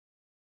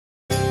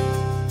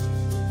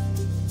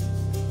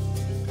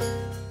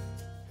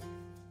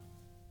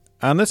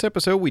On this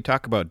episode, we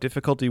talk about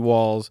difficulty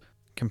walls,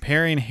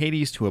 comparing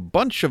Hades to a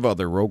bunch of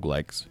other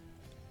roguelikes,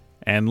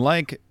 and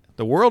like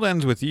The World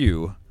Ends With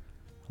You,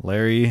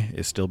 Larry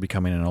is still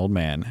becoming an old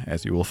man,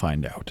 as you will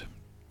find out.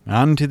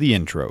 On to the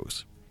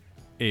intros.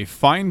 A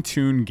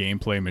fine-tuned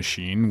gameplay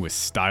machine with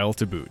style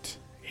to boot,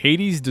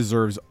 Hades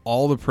deserves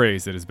all the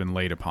praise that has been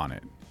laid upon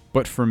it.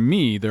 But for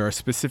me, there are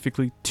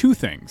specifically two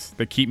things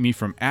that keep me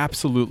from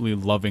absolutely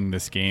loving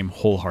this game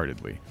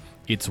wholeheartedly.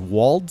 Its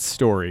walled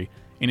story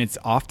and its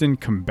often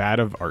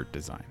combative art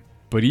design.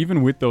 But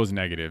even with those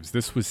negatives,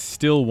 this was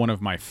still one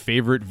of my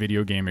favorite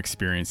video game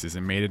experiences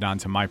and made it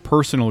onto my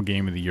personal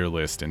Game of the Year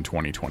list in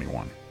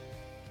 2021.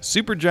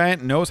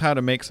 Supergiant knows how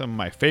to make some of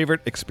my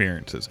favorite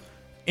experiences.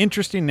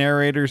 Interesting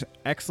narrators,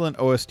 excellent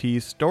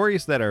OSTs,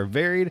 stories that are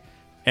varied,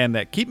 and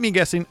that keep me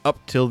guessing up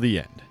till the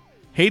end.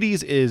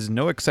 Hades is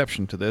no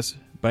exception to this,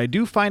 but I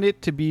do find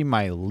it to be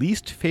my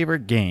least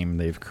favorite game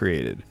they've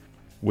created,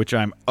 which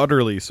I'm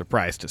utterly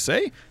surprised to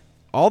say.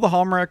 All the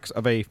hallmarks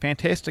of a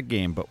fantastic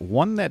game, but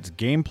one that's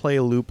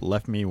gameplay loop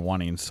left me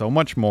wanting so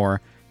much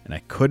more, and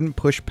I couldn't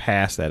push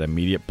past that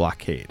immediate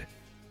blockade.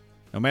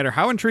 No matter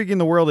how intriguing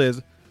the world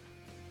is,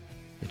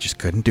 I just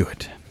couldn't do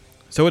it.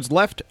 So it's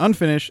left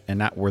unfinished and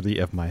not worthy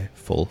of my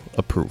full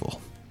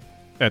approval.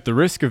 At the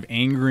risk of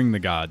angering the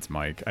gods,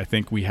 Mike, I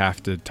think we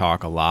have to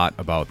talk a lot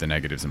about the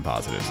negatives and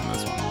positives in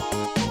this one.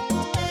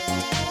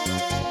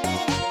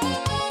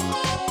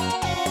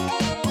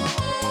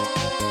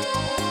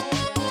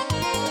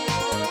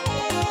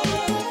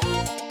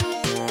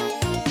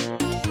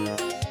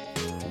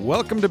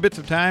 Welcome to Bits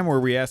of Time,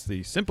 where we ask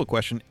the simple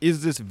question,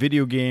 is this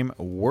video game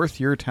worth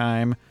your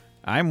time?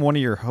 I'm one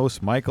of your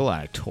hosts, Michael.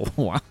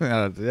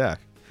 Yeah.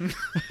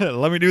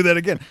 Let me do that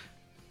again.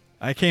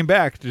 I came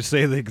back to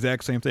say the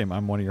exact same thing.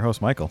 I'm one of your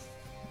hosts, Michael.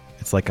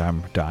 It's like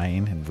I'm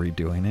dying and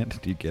redoing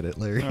it. Do you get it,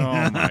 Larry?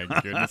 Oh, my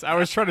goodness. I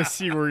was trying to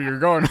see where you're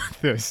going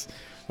with this.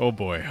 Oh,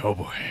 boy. Oh,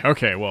 boy.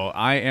 Okay, well,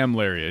 I am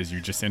Larry, as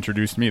you just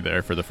introduced me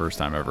there for the first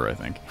time ever, I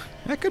think.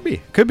 That could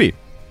be. Could be.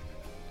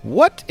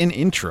 What an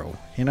intro,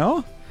 you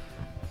know?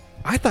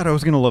 I thought I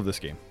was going to love this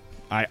game.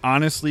 I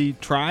honestly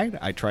tried.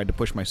 I tried to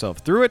push myself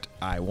through it.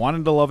 I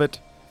wanted to love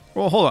it.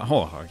 Well, hold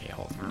on. Okay,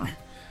 hold on.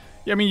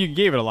 Yeah, I mean, you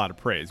gave it a lot of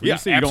praise. When you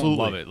say absolutely. You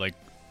don't love it, like,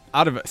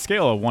 out of a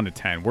scale of 1 to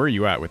 10, where are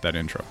you at with that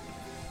intro?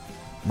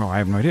 Well, I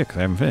have no idea because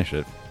I haven't finished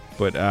it.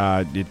 But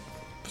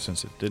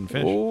since it didn't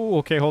finish. Oh,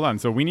 okay, hold on.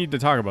 So we need to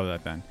talk about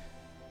that then.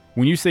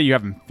 When you say you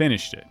haven't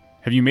finished it,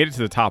 have you made it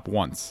to the top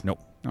once? Nope.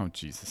 Oh,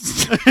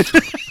 Jesus.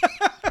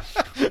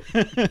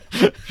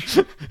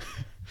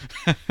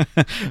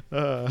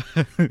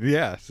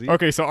 Yeah. See?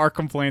 Okay, so our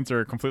complaints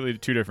are completely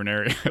two different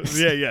areas.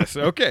 Yes.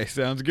 Okay,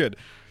 sounds good.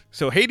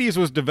 So Hades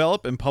was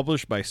developed and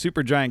published by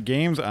Supergiant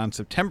Games on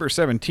September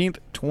 17th,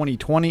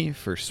 2020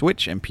 for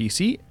Switch and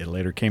PC. It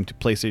later came to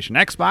PlayStation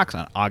Xbox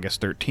on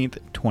August 13th,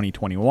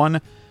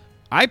 2021.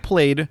 I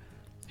played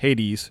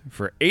Hades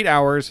for 8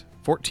 hours,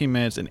 14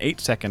 minutes, and 8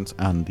 seconds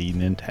on the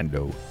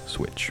Nintendo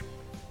Switch.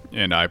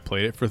 And I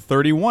played it for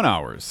 31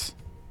 hours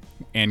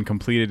and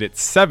completed it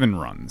 7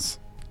 runs.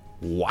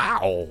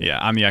 Wow. Yeah,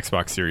 on the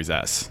Xbox Series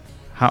S.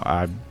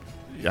 I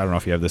don't know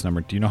if you have this number.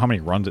 Do you know how many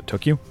runs it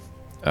took you?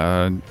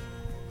 I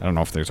don't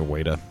know if there's a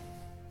way to...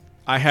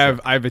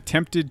 I've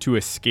attempted to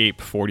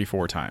escape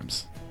 44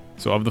 times.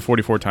 So of the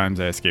 44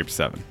 times, I escaped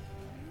 7.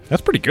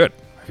 That's pretty good,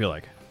 I feel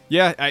like.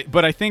 Yeah,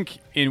 but I think,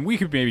 and we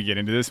could maybe get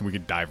into this and we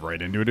could dive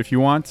right into it if you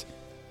want.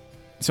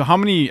 So how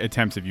many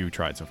attempts have you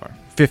tried so far?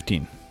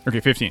 15. Okay,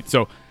 15.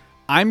 So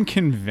I'm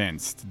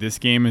convinced this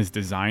game is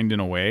designed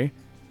in a way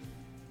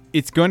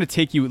it's going to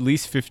take you at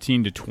least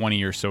 15 to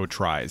 20 or so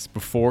tries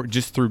before,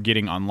 just through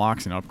getting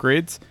unlocks and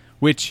upgrades,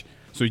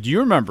 so do you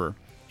remember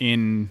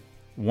in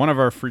one of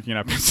our freaking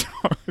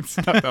episodes,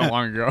 not that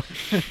long ago,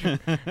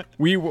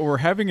 we were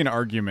having an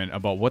argument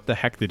about what the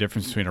heck the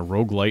difference between a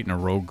roguelite and a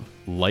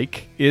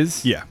roguelike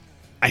is? Yeah.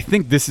 I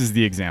think this is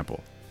the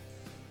example.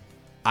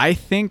 I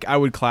think I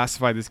would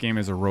classify this game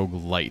as a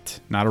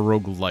roguelite, not a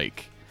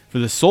roguelike. For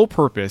the sole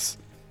purpose,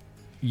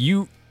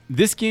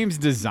 this game's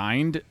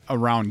designed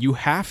around you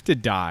have to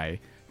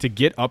die to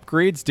get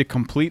upgrades to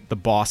complete the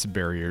boss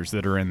barriers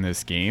that are in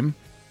this game.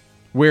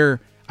 Where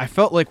I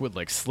felt like with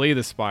like Slay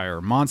the Spire,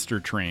 Monster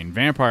Train,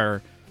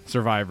 Vampire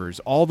Survivors,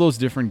 all those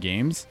different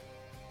games,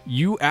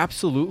 you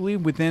absolutely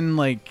within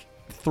like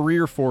 3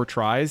 or 4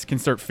 tries can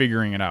start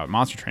figuring it out.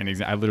 Monster Train,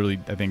 I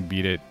think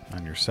beat it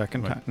on your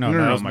second time. No,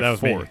 that was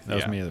fourth. Me. That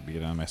was me that beat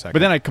it on my second. But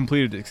then I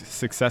completed it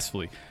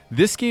successfully.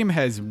 This game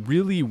has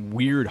really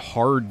weird,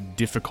 hard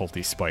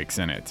difficulty spikes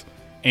in it,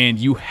 and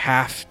you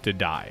have to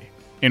die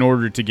in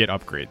order to get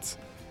upgrades.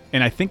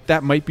 And I think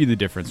that might be the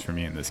difference for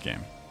me in this game.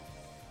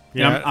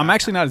 Yeah, I'm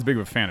actually not as big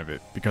of a fan of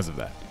it because of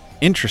that.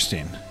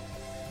 Interesting.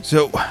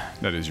 So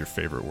that is your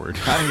favorite word.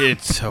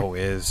 It so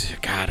is.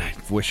 God, I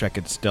wish I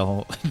could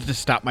still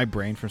just stop my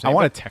brain from saying. I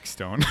want a text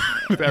tone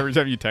every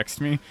time you text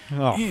me.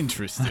 Oh.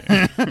 Interesting.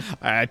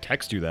 I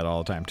text you that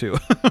all the time too.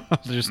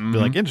 Just be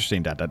like,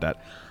 interesting. ...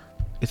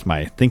 It's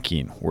my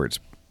thinking words.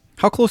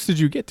 How close did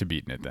you get to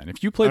beating it then?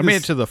 If you played, I made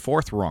it to the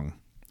 4th rung.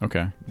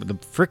 Okay. The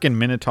frickin'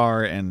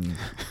 Minotaur and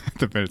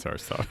The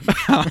Minotaur's tough.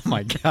 Oh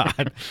my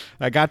god.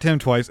 I got to him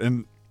twice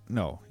I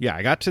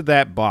got to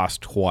that boss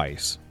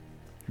twice.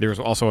 There was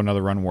also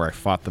another run where I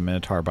fought the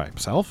Minotaur by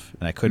himself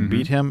and I couldn't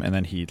beat him, and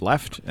then he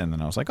left, and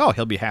then I was like, oh,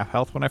 he'll be half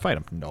health when I fight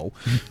him. No.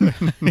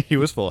 He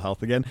was full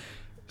health again.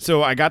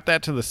 So I got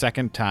that to the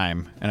second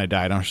time and I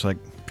died. I was just like,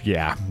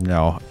 yeah,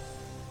 no.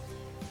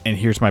 And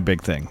here's my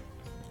big thing.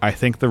 I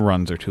think the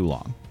runs are too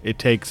long. It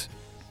takes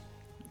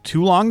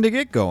too long to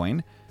get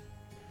going.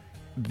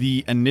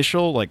 The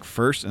initial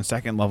first and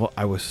second level,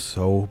 I was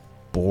so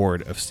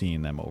bored of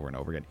seeing them over and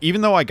over again.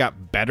 Even though I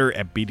got better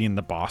at beating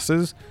the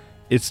bosses,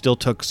 it still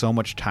took so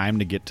much time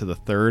to get to the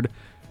third.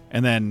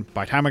 And then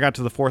by the time I got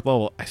to the fourth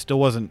level, I still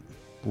wasn't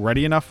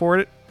ready enough for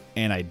it.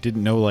 And I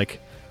didn't know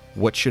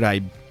what should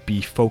I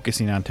be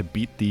focusing on to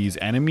beat these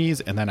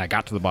enemies. And then I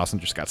got to the boss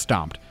and just got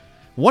stomped.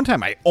 One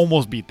time I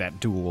almost beat that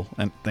duel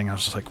and thing. I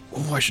was just like,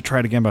 oh, I should try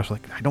it again. But I was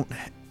like,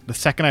 the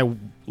second I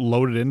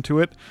loaded into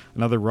it,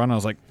 another run, I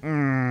was like,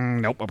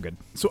 nope, I'm good.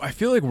 So I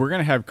feel like we're going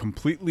to have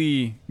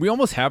we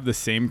almost have the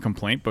same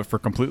complaint, but for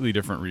completely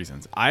different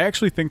reasons. I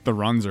actually think the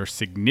runs are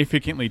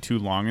significantly too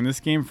long in this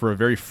game for a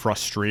very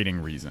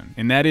frustrating reason.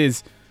 And that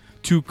is,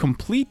 to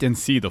complete and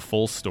see the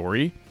full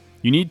story,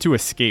 you need to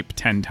escape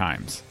 10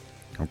 times.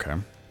 Okay.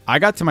 I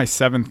got to my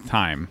 7th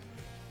time.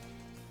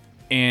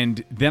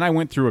 And then I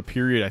went through a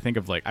period, I think,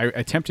 of I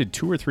attempted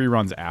 2 or 3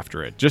 runs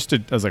after it.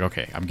 I was like,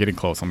 okay, I'm getting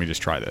close. Let me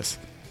just try this.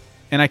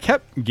 And I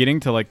kept getting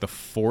to the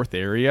 4th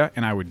area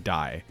and I would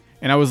die.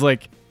 And I was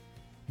like,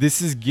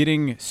 this is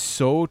getting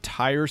so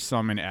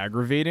tiresome and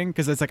aggravating,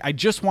 because it's I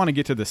just want to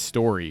get to the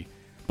story.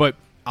 But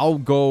I'll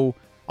do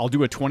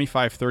a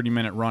 25,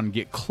 30-minute run,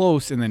 get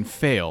close, and then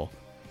fail.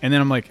 And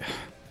then I'm like,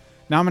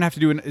 now I'm going to have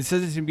to it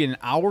says it's going to be an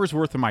hour's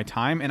worth of my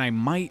time, and I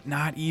might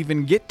not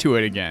even get to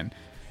it again.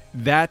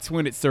 That's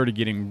when it started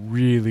getting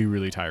really,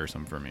 really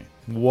tiresome for me.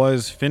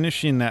 Was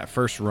finishing that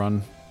first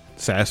run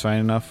satisfying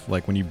enough?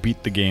 When you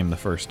beat the game the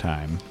first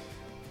time?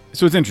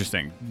 So it's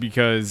interesting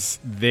because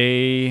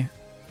it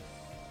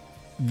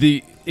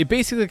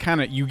basically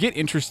kind of, you get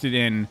interested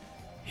in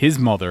his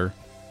mother,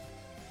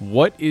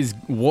 what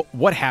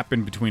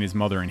happened between his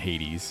mother and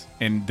Hades,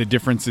 and the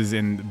differences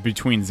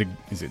between is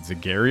it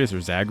Zagreus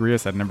or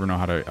Zagreus? I never know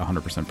how to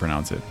 100%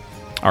 pronounce it.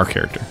 Our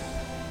character.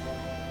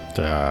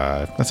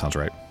 That sounds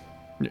right.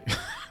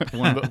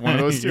 one of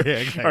those two. Yeah,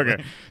 exactly.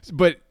 Okay,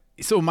 but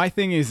so my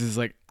thing is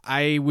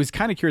I was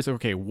kind of curious.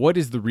 Okay, what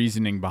is the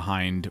reasoning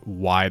behind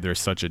why there's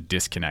such a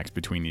disconnect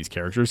between these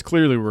characters?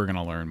 Clearly, we're going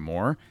to learn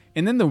more.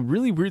 And then the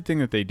really weird thing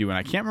that they do, and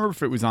I can't remember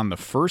if it was on the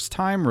first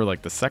time or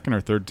the second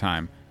or third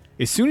time.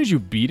 As soon as you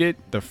beat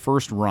it, the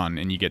first run,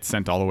 and you get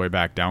sent all the way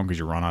back down because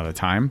you run out of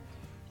time,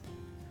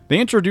 they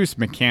introduce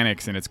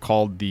mechanics, and it's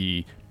called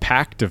the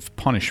Pact of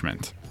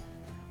Punishment,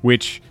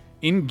 which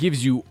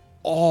gives you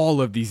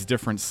all of these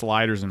different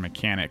sliders and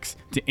mechanics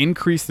to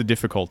increase the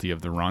difficulty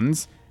of the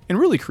runs in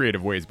really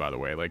creative ways, by the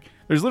way.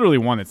 There's literally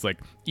one that's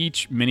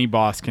each mini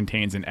boss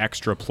contains an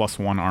extra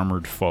 +1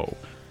 armored foe.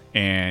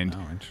 And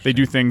they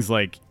do things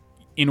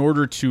in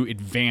order to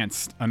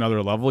advance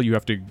another level, you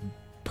have to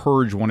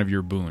purge one of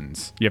your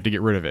boons. You have to get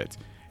rid of it.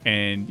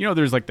 And,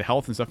 there's the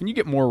health and stuff, and you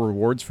get more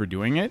rewards for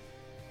doing it.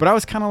 But I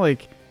was kind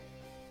of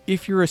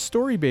if you're a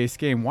story-based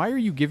game, why are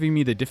you giving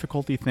me the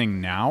difficulty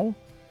thing now,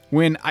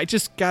 when I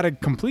just got to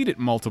complete it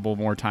multiple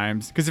more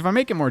times? Because if I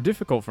make it more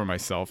difficult for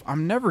myself,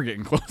 I'm never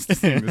getting close to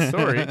seeing the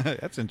story.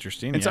 That's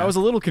interesting. And so I was a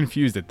little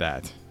confused at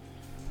that.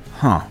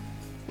 Huh.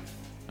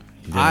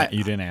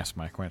 You didn't ask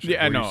my question.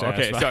 Yeah, I know.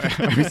 Okay,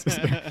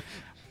 so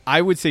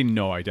I would say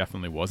no, I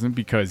definitely wasn't,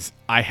 because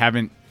I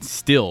haven't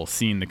still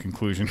seen the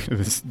conclusion to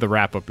the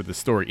wrap-up of the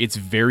story. It's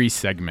very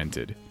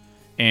segmented,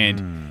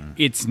 and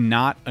it's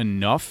not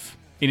enough.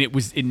 And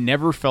it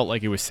never felt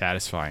like it was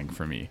satisfying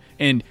for me.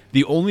 And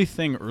the only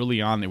thing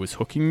early on that was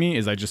hooking me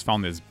is I just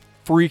found this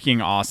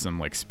freaking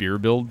awesome spear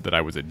build that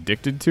I was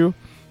addicted to.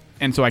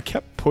 And so I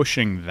kept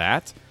pushing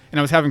that, and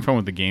I was having fun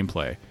with the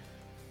gameplay.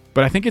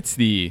 But I think it's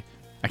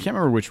I can't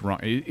remember which rung.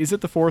 Is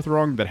it the 4th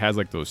rung that has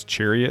those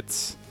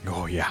chariots?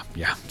 Oh, yeah.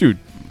 Dude,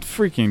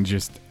 freaking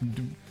just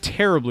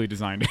terribly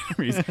designed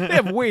enemies. They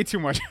have way too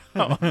much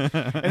health.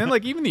 And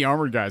then even the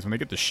armored guys, when they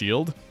get the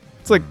shield,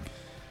 it's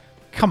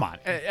come on.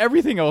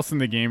 Everything else in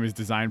the game is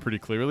designed pretty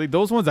clearly.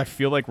 Those ones I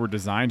feel were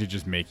designed to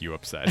just make you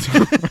upset.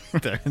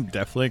 There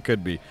definitely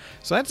could be.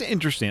 So that's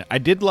interesting. I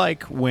did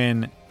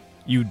when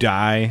you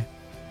die,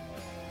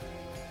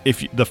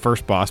 if the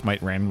first boss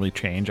might randomly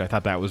change. I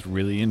thought that was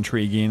really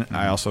intriguing.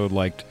 I also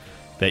liked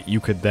that you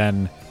could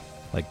then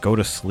go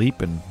to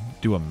sleep and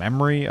do a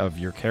memory of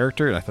your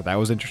character. I thought that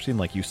was interesting,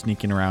 you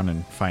sneaking around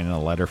and finding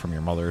a letter from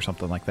your mother or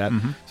something like that.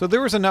 So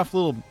there was enough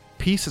little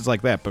pieces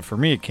like that, but for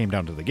me it came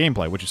down to the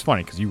gameplay, which is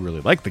funny because you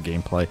really like the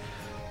gameplay.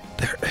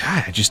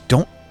 I just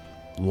don't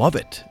love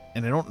it,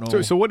 and I don't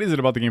know. So what is it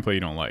about the gameplay you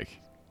don't like?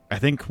 I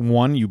think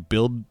one, you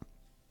build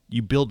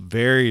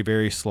very,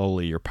 very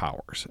slowly your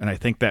powers, and I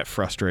think that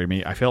frustrated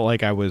me. I felt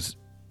like I was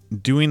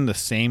doing the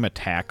same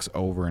attacks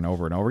over and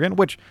over and over again,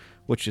 which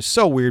is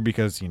so weird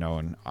because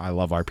and I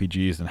love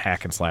RPGs and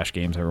hack and slash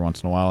games every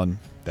once in a while, and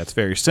that's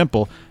very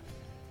simple.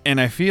 And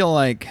I feel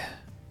like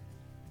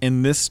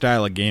in this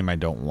style of game, I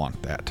don't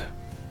want that.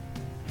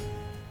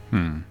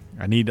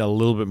 I need a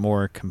little bit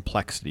more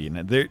complexity.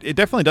 And it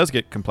definitely does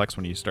get complex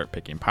when you start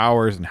picking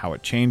powers and how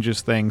it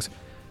changes things.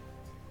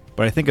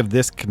 But I think of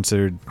this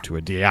considered to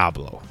a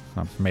Diablo.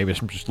 Maybe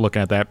I'm just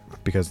looking at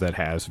that because that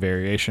has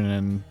variation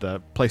in the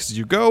places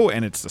you go,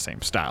 and it's the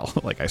same style,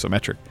 like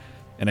isometric.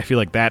 And I feel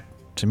like that,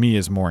 to me,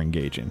 is more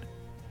engaging.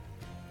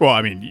 Well,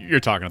 I mean,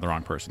 you're talking to the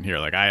wrong person here.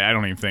 Like, I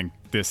don't even think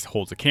this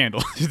holds a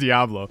candle to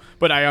Diablo.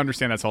 But I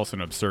understand that's also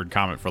an absurd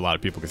comment for a lot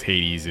of people because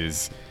Hades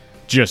is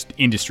just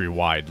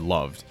industry-wide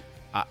loved.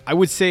 I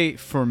would say,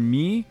 for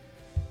me,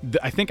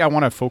 I think I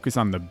want to focus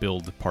on the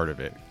build part of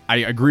it. I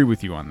agree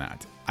with you on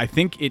that. I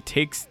think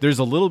there's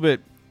a little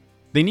bit,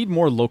 they need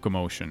more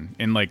locomotion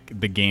in like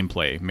the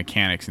gameplay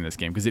mechanics in this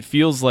game because it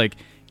feels like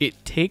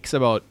it takes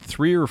about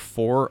 3 or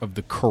 4 of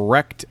the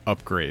correct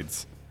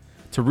upgrades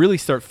to really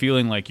start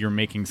feeling like you're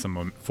making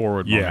some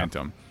forward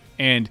momentum.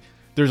 And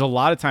there's a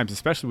lot of times,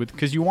 especially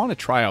because you want to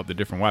try out the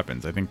different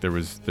weapons. I think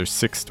there's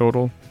 6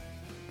 total.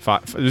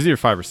 There's either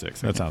 5 or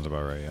 6. That sounds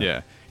about right.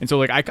 Yeah. And so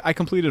like I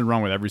completed a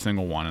run with every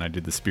single one, and I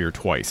did the spear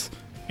twice.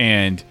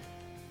 And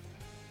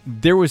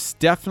there was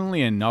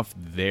definitely enough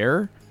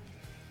there,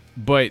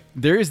 but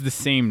there is the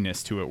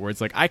sameness to it where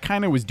it's like I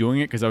kind of was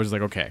doing it because I was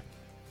like, okay,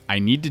 I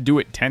need to do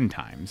it 10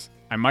 times.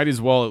 I might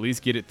as well at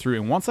least get it through.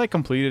 And once I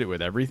completed it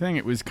with everything,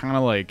 it was kind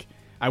of like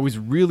I was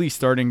really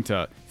starting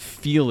to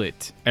feel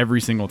it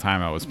every single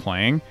time I was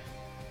playing.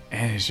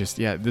 And it's just,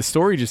 the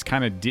story just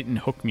kind of didn't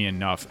hook me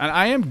enough. And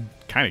I am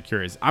kind of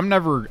curious. I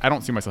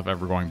don't see myself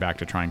ever going back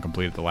to try and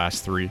complete the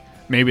last 3.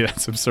 Maybe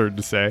that's absurd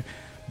to say.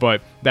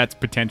 But that's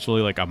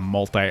potentially like a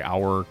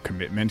multi-hour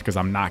commitment because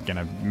I'm not going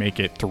to make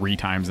it 3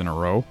 times in a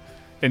row.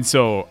 And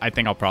so I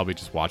think I'll probably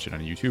just watch it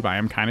on YouTube. I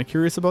am kind of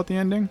curious about the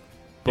ending.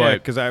 But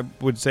because I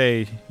would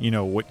say,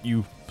 what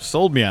you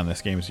sold me on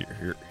this game is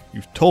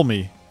you've told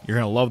me you're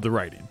going to love the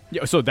writing.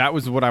 Yeah, so that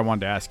was what I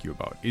wanted to ask you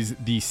about, is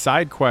the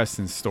side quests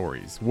and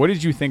stories. What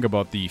did you think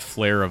about the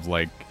flair of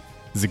like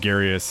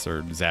Zagreus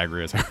or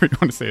Zagreus, however you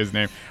want to say his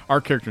name, our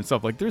character and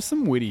stuff? Like, there's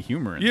some witty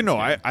humor in this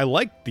game. I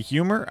like the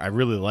humor. I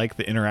really like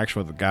the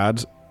interaction with the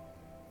gods.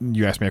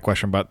 You asked me a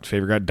question about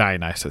favorite god.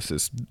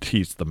 Dionysus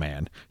he's the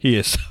man. He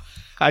is.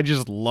 I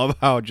just love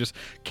how just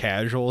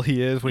casual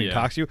he is when he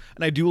talks to you.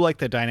 And I do like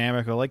the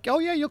dynamic of like, oh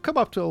yeah, you'll come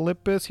up to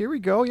Olympus. Here we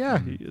go. Yeah,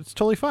 it's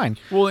totally fine.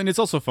 Well, and it's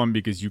also fun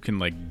because you can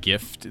like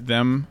gift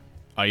them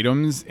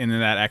items, and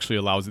then that actually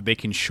allows it. They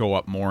can show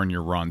up more in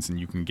your runs, and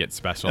you can get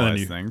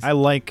specialized things. I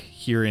like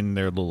hearing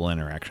their little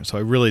interaction. So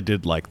I really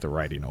did like the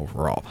writing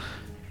overall.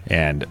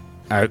 And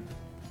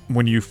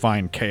when you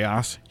find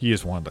Chaos, he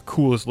is one of the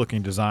coolest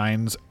looking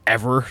designs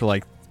ever.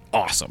 Like,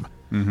 awesome.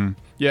 Mm-hmm.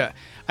 Yeah,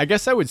 I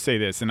guess I would say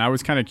this, and I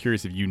was kind of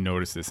curious if you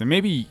noticed this, and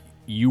maybe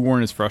you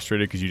weren't as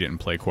frustrated because you didn't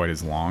play quite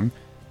as long.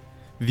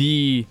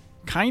 The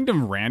kind of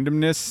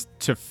randomness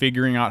to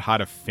figuring out how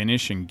to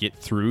finish and get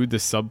through the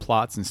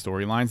subplots and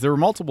storylines. There were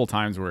multiple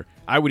times where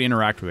I would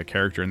interact with a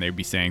character and they'd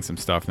be saying some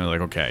stuff, and they're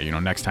like, okay,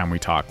 next time we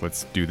talk,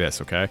 let's do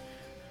this, okay?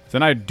 So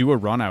then I'd do a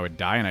run, I would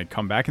die, and I'd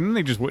come back, and then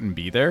they just wouldn't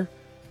be there.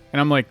 And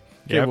I'm like,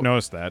 okay, yeah, I've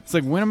noticed that. It's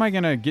like, when am I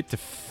going to get to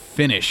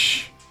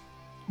finish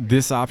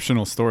this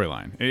optional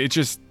storyline?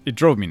 It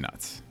drove me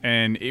nuts.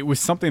 And it was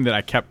something that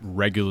I kept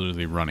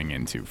regularly running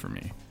into for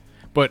me.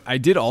 But I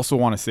did also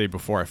want to say,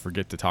 before I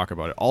forget to talk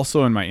about it,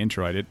 also in my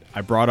intro,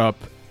 I brought up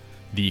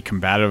the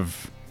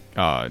combative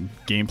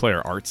gameplay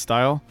or art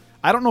style.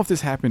 I don't know if this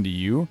happened to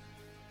you,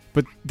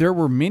 but there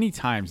were many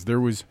times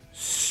there was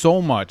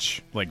so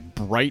much like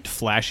bright,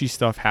 flashy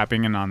stuff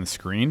happening on the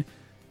screen.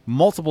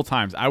 Multiple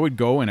times I would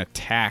go and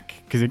attack,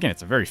 because again,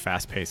 it's a very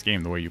fast-paced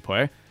game the way you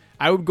play.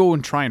 I would go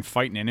and try and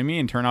fight an enemy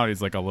and turn out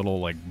it's like a little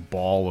like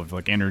ball of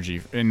like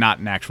energy and not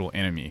an actual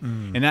enemy.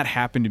 And that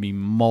happened to me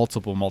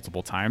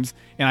multiple times.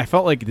 And I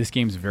felt like this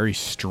game's very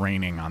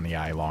straining on the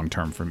eye long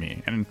term for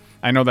me. And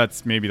I know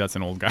that's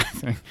an old guy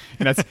thing.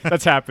 And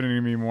that's happening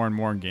to me more and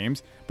more in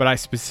games. But I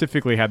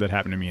specifically had that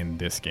happen to me in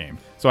this game.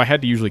 So I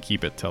had to usually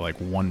keep it to like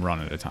one run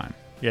at a time.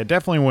 Yeah,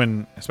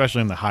 definitely especially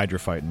in the Hydra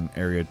fight in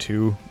Area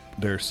 2,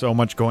 there's so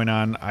much going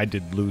on. I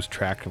did lose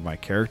track of my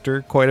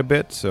character quite a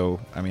bit. So,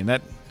 I mean,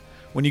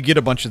 when you get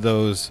a bunch of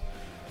those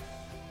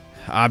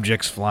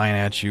objects flying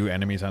at you,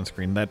 enemies on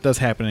screen, that does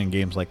happen in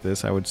games like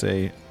this, I would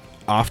say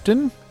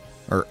often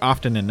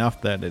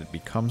enough that it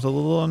becomes a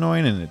little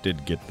annoying, and it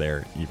did get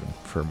there even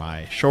for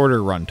my shorter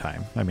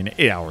runtime. I mean,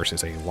 8 hours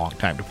is a long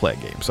time to play a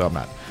game, so I'm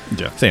not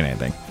saying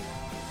anything.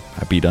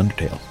 I beat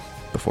Undertale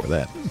before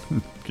that.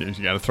 You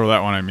got to throw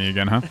that one at me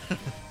again, huh?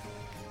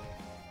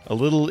 A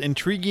little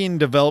intriguing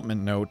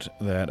development note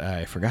that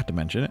I forgot to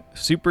mention.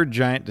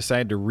 Supergiant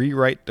decided to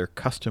rewrite their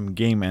custom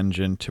game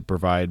engine to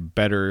provide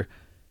better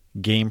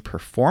game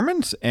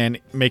performance and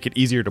make it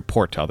easier to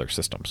port to other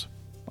systems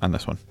on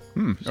this one.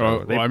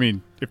 I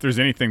mean, if there's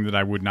anything that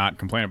I would not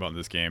complain about in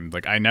this game,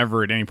 like I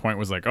never at any point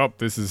was like, oh,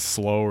 this is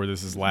slow or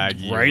this is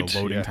laggy. Right. Or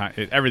the loading time.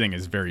 Everything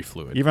is very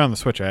fluid. Even on the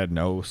Switch, I had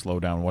no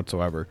slowdown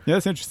whatsoever. Yeah,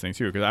 that's interesting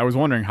too, because I was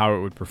wondering how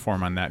it would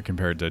perform on that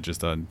compared to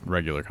just a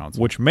regular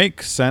console. Which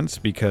makes sense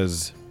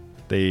because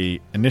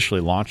They initially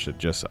launched it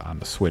just on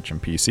the Switch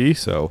and PC,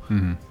 so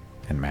and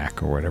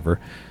Mac or whatever.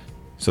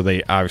 So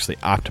they obviously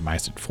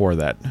optimized it for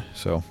that.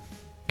 So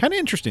kind of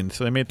interesting.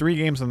 So they made 3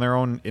 games in their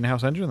own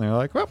in-house engine. And they're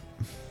like, well,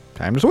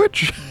 time to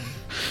switch.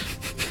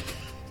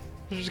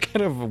 Which is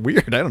kind of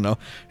weird. I don't know.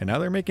 And now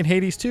they're making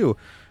Hades 2.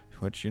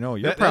 Which,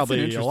 you're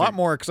probably a lot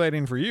more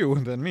exciting for you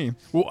than me.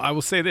 Well, I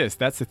will say this.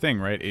 That's the thing,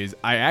 right? Is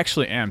I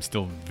actually am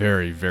still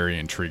very, very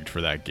intrigued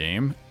for that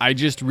game. I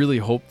just really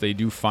hope they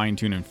do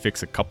fine-tune and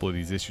fix a couple of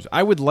these issues.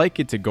 I would like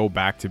it to go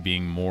back to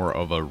being more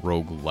of a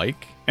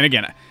roguelike. And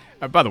again,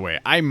 by the way,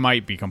 I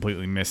might be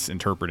completely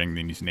misinterpreting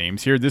these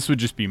names here. This would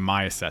just be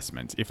my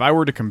assessment. If I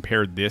were to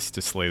compare this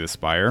to Slay the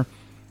Spire,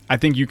 I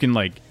think you can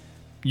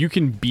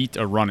beat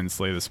a run in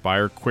Slay the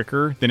Spire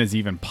quicker than is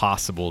even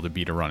possible to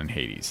beat a run in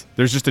Hades.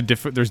 There's just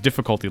there's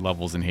difficulty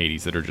levels in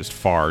Hades that are just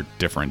far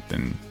different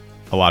than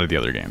a lot of the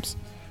other games.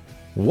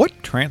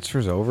 What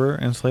transfers over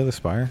in Slay the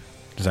Spire?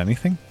 Does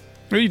anything?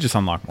 Or you just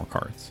unlock more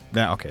cards.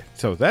 Yeah, okay.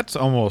 So that's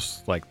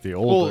almost like the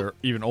older,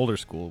 even older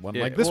school one.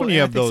 Yeah, like this one, you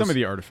have those. Some of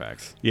the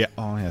artifacts. Yeah.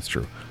 Oh, yeah, that's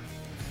true.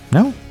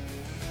 No.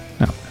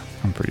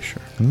 I'm pretty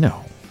sure.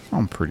 No.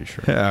 I'm pretty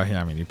sure. Yeah,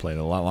 I mean, you played it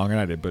a lot longer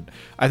than I did, but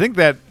I think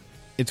that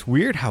it's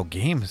weird how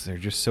games, they're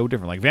just so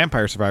different. Like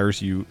Vampire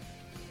Survivors, you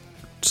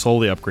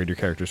slowly upgrade your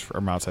characters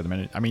from outside the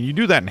menu. I mean, you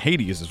do that in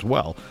Hades as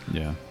well.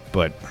 Yeah.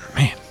 But,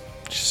 man,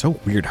 it's just so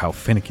weird how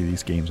finicky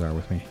these games are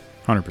with me.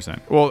 100%.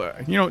 Well,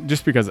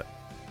 just because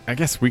I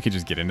guess we could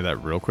just get into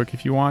that real quick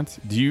if you want.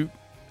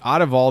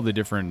 Out of all the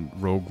different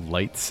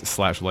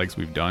roguelites/likes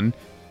we've done,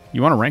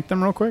 you want to rank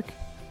them real quick?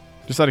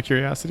 Just out of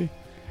curiosity?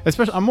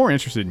 Especially, I'm more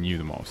interested in you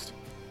the most.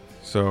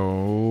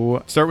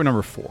 So, start with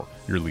number 4,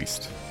 your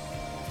least.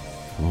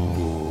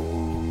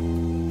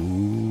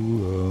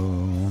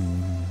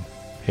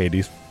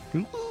 Hades.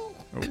 Ooh,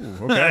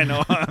 okay. I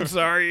know. I'm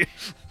sorry.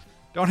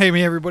 Don't hate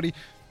me, everybody.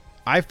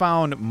 I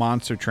found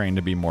Monster Train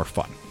to be more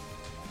fun.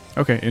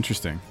 Okay,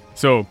 interesting.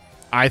 So,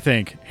 I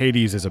think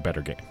Hades is a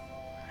better game.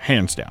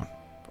 Hands down.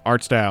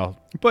 Art style,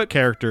 but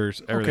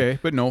characters, everything. Okay,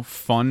 but no,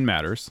 fun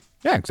matters.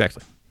 Yeah,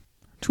 exactly.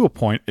 To a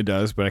point, it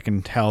does, but I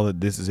can tell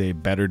that this is a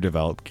better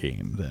developed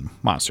game than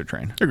Monster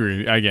Train.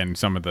 Agree. Again,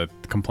 some of the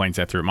complaints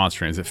I threw at Monster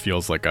Train is it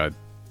feels like a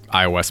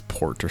iOS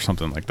port or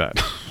something like that.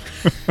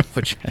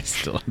 Which I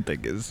still don't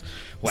think is...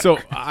 So,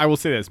 I will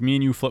say this. Me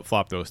and you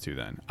flip-flop those two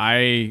then.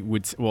 I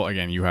would... Well,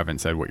 again, you haven't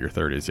said what your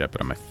third is yet,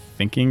 but am I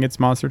thinking it's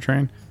Monster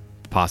Train?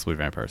 Possibly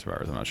Vampire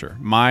Survivors. I'm not sure.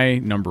 My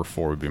number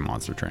 4 would be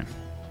Monster Train.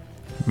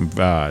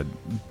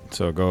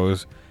 So it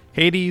goes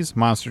Hades,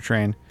 Monster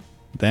Train,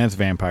 then it's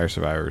Vampire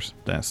Survivors,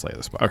 then it's Slay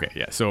the Spire. Okay,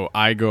 yeah. So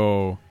I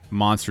go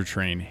Monster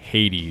Train,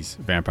 Hades,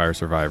 Vampire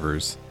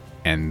Survivors,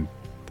 and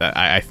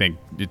I think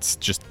it's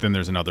just then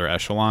there's another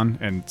echelon,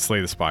 and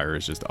Slay the Spire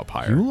is just up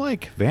higher. You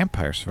like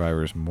Vampire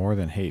Survivors more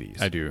than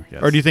Hades? I do,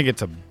 yes. Or do you think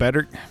it's a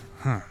better...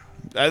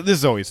 this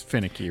is always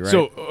finicky, right?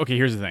 So, okay,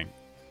 here's the thing.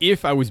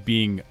 If I was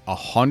being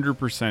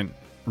 100%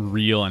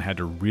 real and had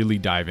to really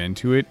dive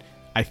into it,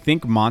 I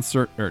think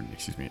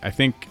I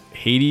think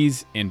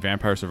Hades and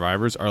Vampire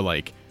Survivors are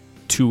like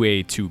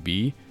 2A,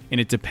 2B,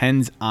 and it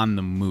depends on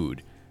the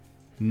mood.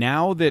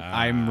 Now that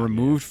I'm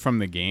removed from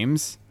the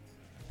games,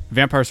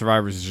 Vampire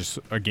Survivors is just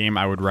a game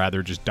I would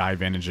rather just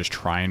dive in and just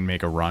try and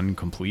make a run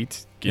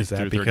complete. Is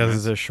that because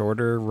it's a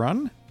shorter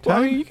run? Well,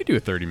 I mean, you could do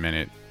a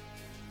 30-minute.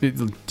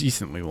 It's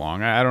decently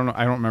long. I don't know.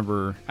 I don't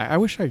remember. I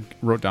wish I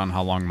wrote down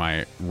how long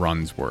my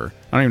runs were.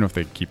 I don't even know if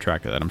they keep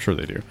track of that. I'm sure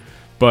they do.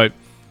 But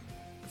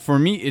for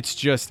me, it's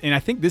just, and I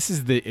think this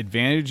is the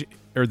advantage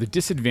or the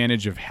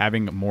disadvantage of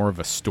having more of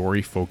a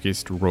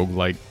story-focused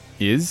roguelike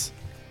is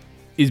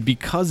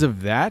because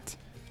of that,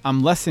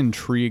 I'm less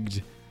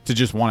intrigued to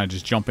just want to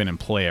just jump in and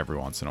play every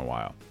once in a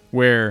while.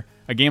 Where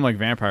a game like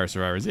Vampire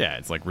Survivors, yeah,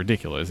 it's like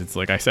ridiculous. It's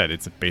like I said,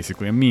 it's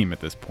basically a meme at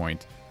this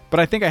point. But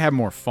I think I have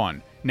more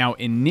fun. Now,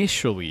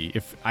 initially,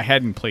 if I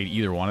hadn't played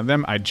either one of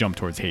them, I'd jump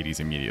towards Hades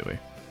immediately.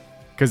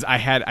 Because I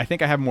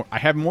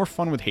had more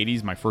fun with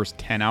Hades my first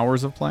 10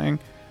 hours of playing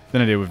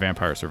than I did with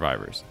Vampire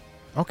Survivors.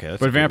 Okay, that's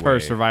but Vampire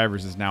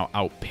Survivors has now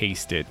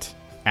outpaced it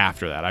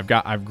after that.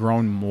 I've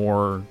grown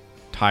more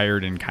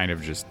tired and kind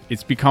of just,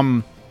 it's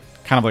become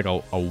kind of like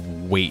a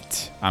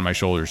weight on my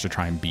shoulders to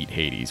try and beat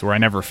Hades, where I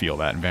never feel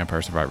that in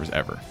Vampire Survivors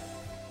ever.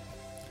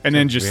 And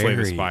then just Slay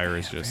the Spire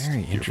is just very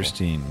beautiful.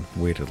 Interesting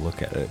way to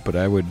look at it. But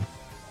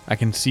I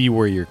can see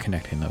where you're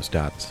connecting those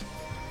dots.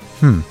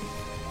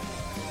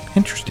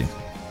 Interesting.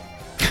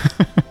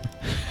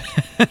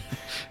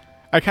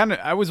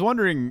 I was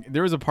wondering,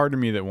 there was a part of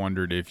me that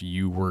wondered if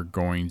you were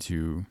going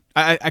to,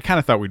 I kind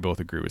of thought we'd both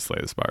agree with Slay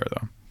the Spire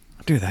though.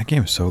 Dude, that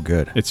game is so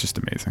good. It's just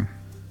amazing.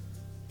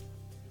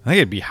 I think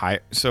it'd be high.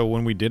 So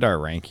when we did our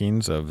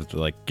rankings of the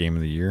like game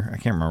of the year, I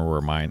can't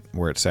remember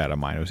where it sat on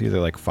mine. It was either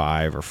like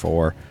 5 or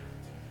 4.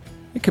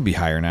 It could be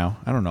higher now.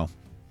 I don't know.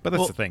 But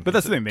that's the thing. But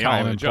that's the thing. They all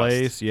time and adjust.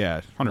 place.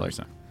 Yeah, 100%.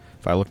 Like,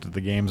 if I looked at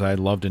the games I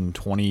loved in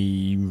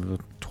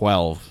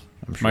 2012,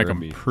 I'm sure Mike,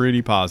 I'm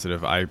pretty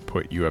positive I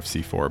put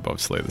UFC 4 above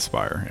Slay the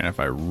Spire. And if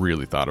I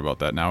really thought about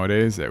that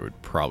nowadays, it would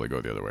probably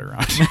go the other way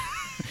around.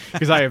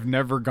 because I have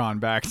never gone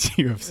back to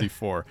UFC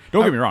 4.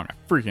 Don't get me wrong, I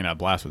freaking had a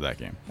blast with that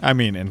game. I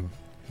mean, and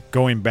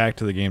going back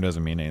to the game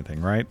doesn't mean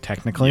anything, right?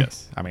 Technically.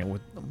 Yes. I mean,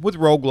 with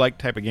roguelike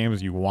type of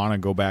games, you want to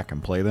go back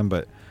and play them,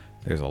 but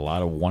there's a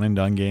lot of one and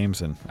done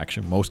games, and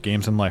actually most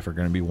games in life are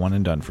going to be one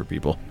and done for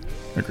people.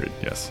 Agreed,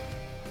 yes.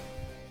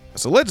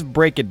 So let's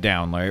break it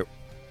down, Larry.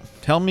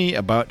 Tell me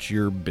about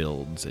your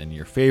builds and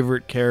your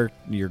favorite character,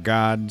 your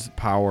gods,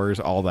 powers,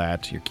 all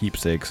that, your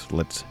keepsakes.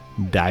 Let's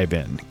dive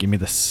in. Give me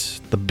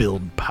the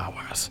build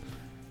powers.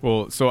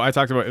 Well, so I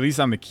talked about, at least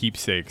on the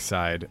keepsake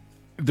side,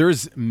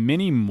 there's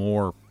many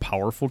more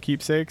powerful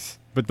keepsakes,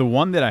 but the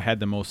one that I had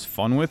the most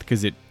fun with,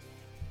 because it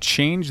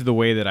changed the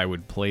way that I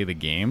would play the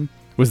game,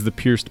 was the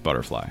pierced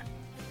butterfly.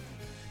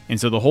 And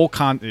so the whole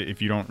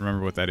if you don't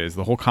remember what that is,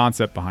 the whole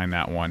concept behind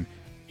that one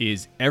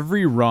is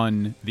every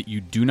run that you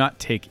do not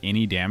take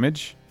any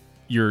damage,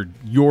 your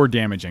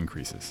damage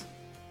increases.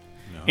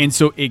 No. And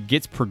so it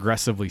gets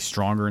progressively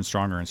stronger and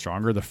stronger and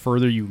stronger the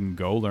further you can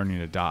go learning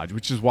to dodge,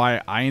 which is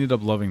why I ended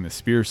up loving the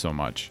spear so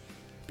much,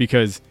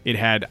 because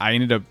I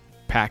ended up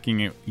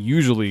packing it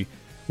usually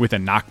with a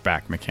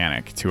knockback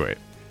mechanic to it.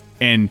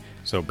 And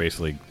so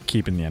basically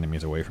keeping the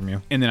enemies away from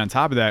you. And then on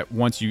top of that,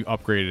 once you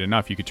upgrade it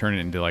enough, you could turn it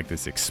into like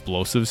this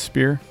explosive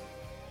spear.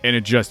 And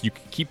you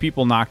could keep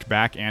people knocked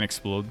back and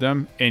explode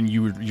them, and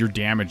your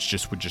damage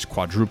would just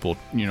quadruple,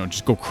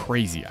 just go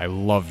crazy. I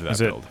loved that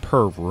build. Is it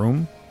per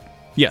room?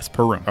 Yes,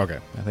 per room. Okay.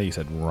 I thought you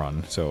said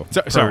run. Sorry,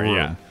 room.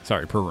 Yeah.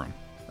 Sorry, per room.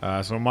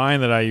 So mine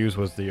that I used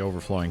was the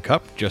overflowing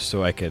cup, just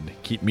so I could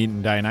keep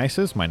meeting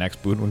Dionysus. My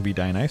next boon would be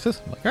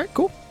Dionysus. I'm like, all right,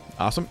 cool.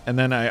 Awesome. And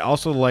then I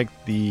also like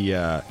the,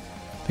 I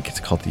think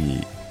it's called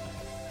I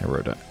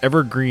wrote it,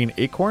 Evergreen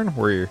Acorn,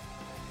 where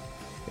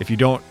if you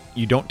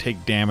don't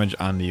take damage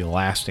on the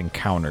last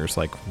encounters,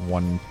 like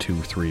 1,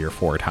 2, 3, or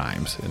 4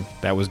 times. And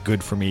that was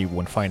good for me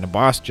when fighting a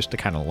boss, just to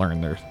kind of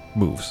learn their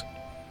moves.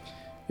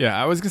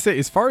 Yeah, I was going to say,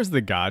 as far as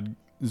the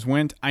gods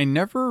went, I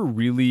never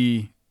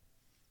really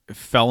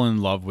fell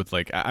in love with,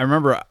 I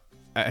remember,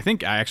 I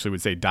think I actually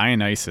would say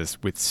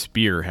Dionysus with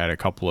Spear had a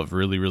couple of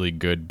really, really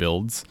good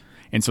builds.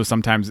 And so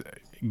sometimes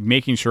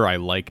making sure I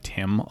liked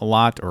him a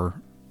lot, or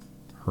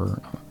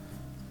her.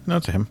 No,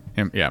 it's him.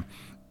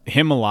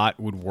 Him a lot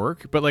would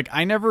work, but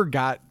I never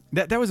got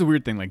that was a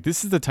weird thing.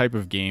 This is the type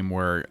of game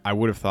where I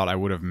would have thought I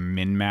would have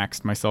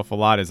min-maxed myself a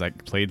lot as I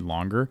played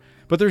longer,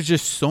 but there's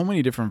just so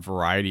many different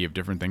variety of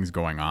different things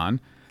going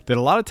on that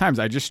a lot of times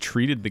I just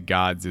treated the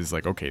gods as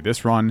okay,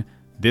 this run,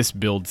 this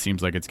build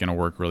seems like it's going to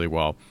work really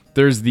well.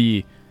 There's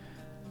I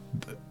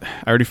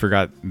already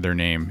forgot their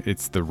name.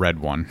 It's the red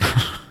one.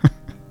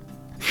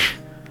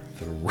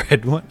 The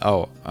red one?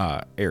 Oh,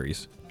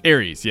 Ares.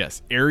 Ares,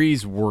 yes.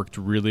 Ares worked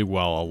really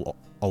well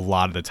a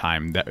lot of the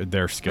time,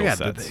 their skill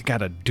sets. They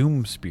got a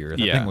Doom Spear. That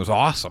thing was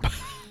awesome.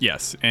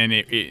 Yes, and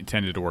it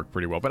tended to work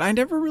pretty well. But I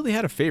never really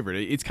had a favorite.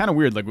 It's kind of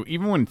weird.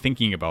 Even when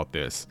thinking about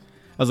this,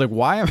 I was like,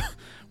 why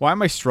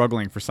am I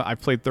struggling for some?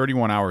 I've played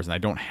 31 hours and I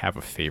don't have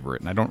a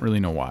favorite, and I don't really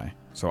know why.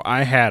 So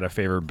I had a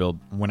favorite build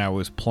when I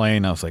was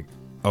playing. I was like,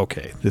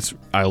 okay,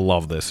 I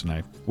love this, and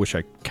I wish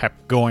I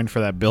kept going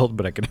for that build,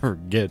 but I could never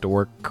get it to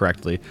work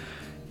correctly.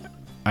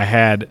 I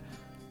had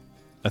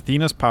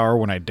Athena's power.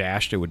 When I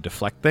dashed, it would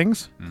deflect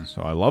things.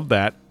 So I love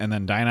that. And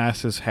then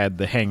Dionysus had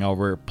the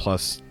hangover,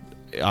 plus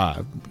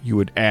you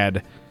would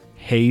add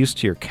haze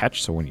to your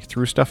catch, so when you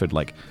threw stuff,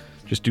 it'd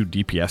just do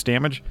DPS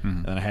damage.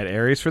 And then I had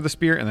Ares for the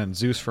spear, and then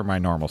Zeus for my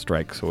normal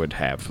strike, so it would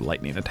have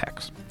lightning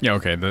attacks. Yeah,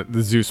 okay.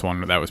 The Zeus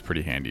one, that was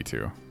pretty handy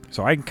too.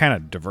 So I kind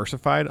of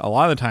diversified. A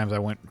lot of the times I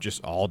went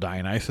just all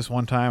Dionysus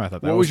one time. I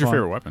thought that was What was your fun.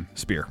 favorite weapon?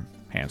 Spear,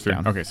 hands Spear.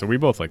 down. Okay, so we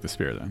both like the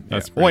spear then.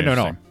 That's yeah. Wait,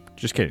 no.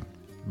 Just kidding.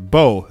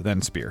 Bow,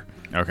 then spear.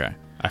 Okay.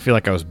 I feel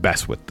like I was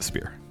best with the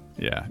spear.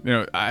 Yeah.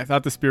 I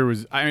thought the spear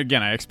was... I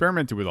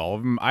experimented with all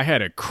of them. I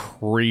had a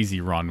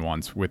crazy run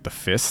once with the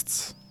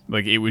fists.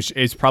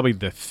 It's probably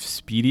the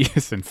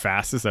speediest and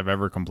fastest I've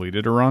ever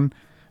completed a run.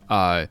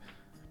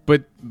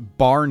 But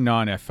bar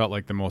none, I felt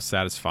like the most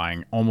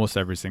satisfying almost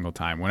every single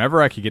time.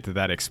 Whenever I could get to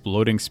that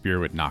exploding spear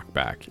with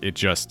knockback,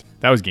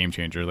 that was game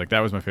changer. That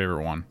was my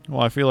favorite one.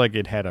 Well, I feel like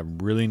it had a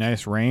really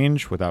nice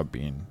range without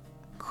being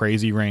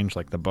crazy range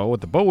like the bow.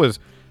 The bow was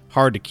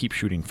hard to keep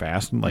shooting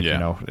fast,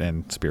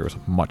 and spear was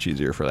much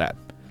easier for that.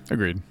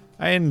 Agreed.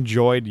 I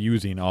enjoyed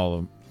using all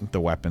of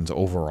the weapons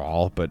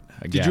overall, but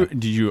again...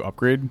 Did you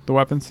upgrade the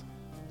weapons?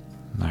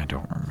 I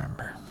don't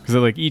remember.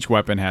 Because each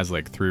weapon has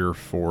 3 or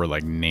 4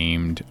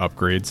 named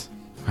upgrades.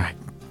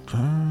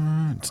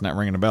 It's not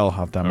ringing a bell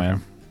off that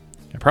man.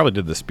 I probably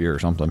did the spear or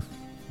something,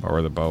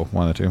 or the bow,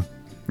 one of the two.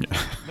 Yeah.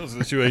 Those are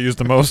the two I used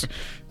the most.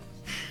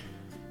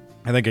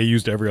 I think I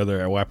used every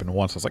other weapon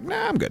once. I was like,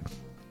 nah, I'm good.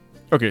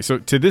 Okay, so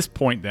to this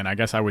point, then I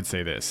guess I would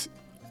say this: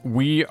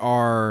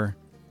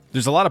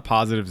 there's a lot of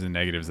positives and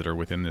negatives that are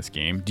within this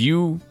game. Do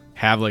you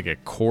have a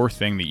core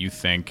thing that you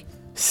think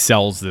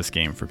sells this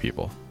game for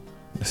people?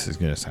 This is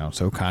going to sound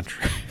so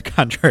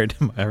contrary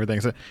to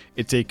everything.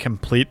 It's a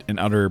complete and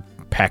utter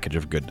package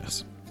of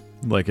goodness.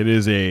 It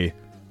is a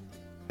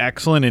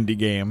excellent indie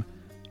game.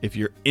 If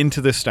you're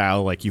into this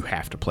style, you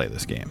have to play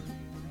this game.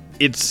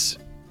 It's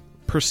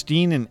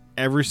pristine in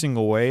every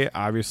single way.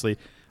 Obviously,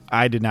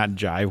 I did not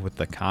jive with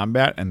the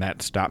combat, and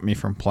that stopped me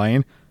from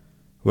playing.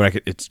 But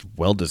it's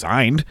well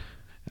designed.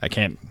 I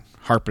can't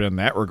harp it in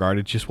that regard.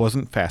 It just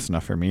wasn't fast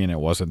enough for me, and it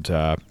wasn't.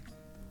 It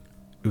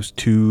was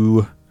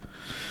too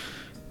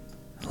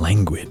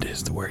languid,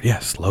 is the word. Yeah,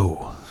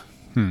 slow.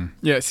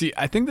 Yeah, see,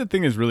 I think the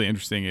thing is really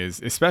interesting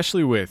is,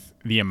 especially with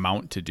the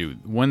amount to do,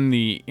 when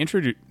the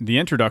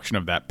introduction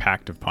of that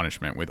Pact of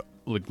Punishment with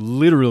like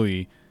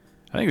literally,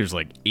 I think there's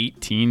like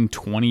 18,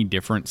 20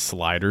 different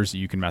sliders that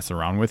you can mess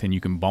around with, and you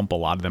can bump a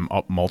lot of them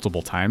up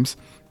multiple times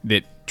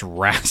that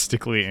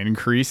drastically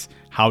increase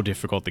how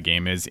difficult the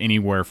game is,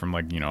 anywhere from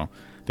like,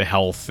 the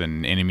health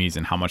and enemies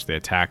and how much they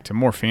attack to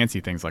more fancy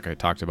things like I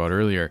talked about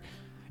earlier.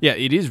 Yeah,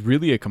 it is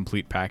really a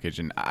complete package.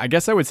 And I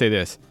guess I would say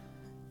this.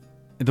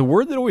 The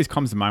word that always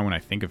comes to mind when I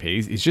think of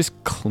Hades is just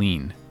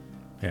clean.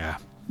 Yeah.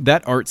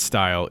 That art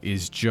style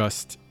is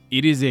just,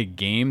 it is a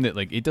game that,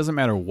 like, it doesn't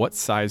matter what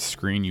size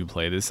screen you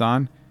play this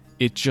on,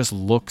 it just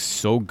looks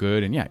so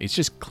good. And yeah, it's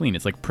just clean.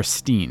 It's like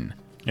pristine.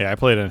 Yeah, I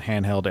played it in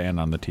handheld and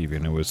on the TV,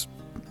 and it was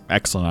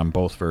excellent on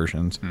both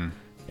versions.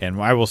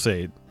 And I will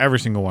say, every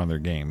single one of their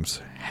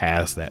games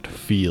has that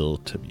feel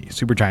to me.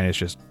 Supergiant is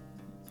just,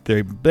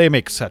 they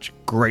make such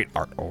great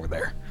art over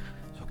there.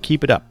 So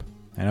keep it up.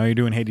 I know you're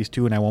doing Hades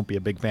 2, and I won't be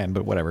a big fan,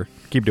 but whatever.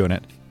 Keep doing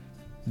it.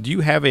 Do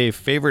you have a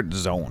favorite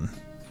zone?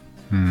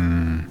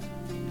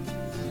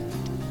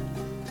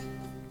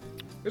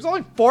 There's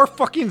only 4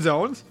 fucking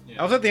zones? Yeah.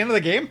 I was at the end of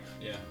the game?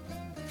 Yeah.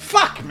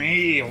 Fuck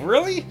me,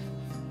 really?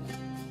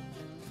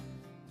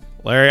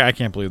 Larry, I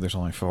can't believe there's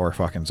only 4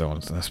 fucking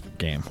zones in this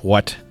game.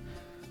 What?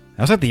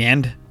 I was at the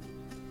end?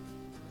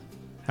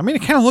 I mean,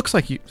 it kind of looks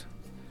like you...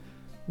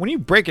 When you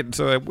break it,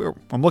 so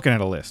I'm looking at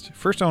a list.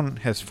 First zone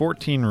has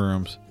 14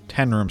 rooms,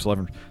 10 rooms,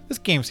 11. This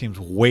game seems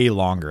way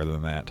longer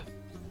than that.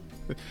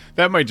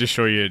 That might just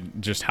show you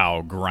just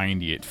how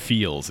grindy it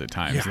feels at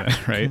times, Yeah.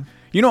 right?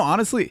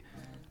 Honestly,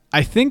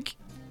 I think...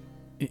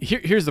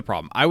 Here's the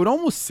problem. I would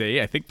almost say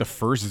I think the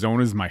first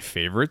zone is my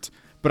favorite,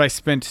 but I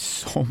spent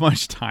so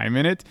much time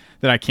in it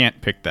that I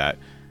can't pick that.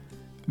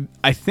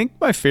 I think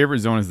my favorite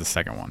zone is the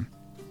second one.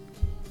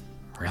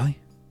 Really?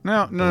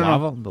 No.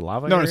 The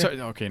lava No, area? sorry.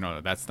 Okay,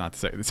 no, that's not the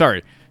second.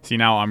 Sorry. See,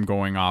 now I'm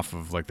going off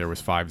of like there was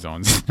 5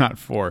 zones, not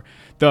 4.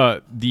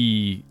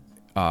 The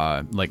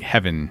like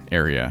heaven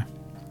area.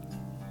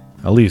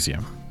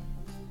 Elysium.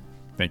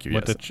 Thank you.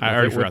 With Yes. the I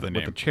already forgot the with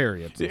name. the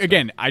chariots. and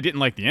Again, I didn't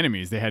like the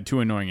enemies. They had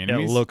 2 annoying stuff.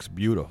 enemies. It looks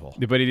beautiful.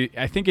 But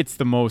I think it's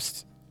the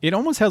most... It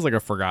almost has like a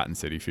Forgotten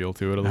City feel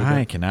to it a little I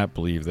bit. cannot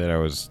believe that I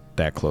was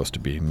that close to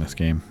beating this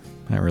game.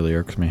 That really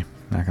irks me.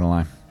 Not gonna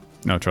lie.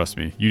 No, trust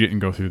me. You didn't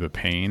go through the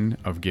pain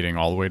of getting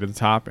all the way to the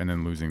top and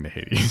then losing to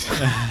Hades.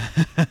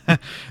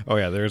 Oh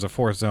yeah, there's a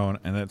 4th zone,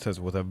 and it says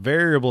with a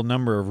variable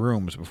number of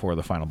rooms before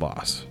the final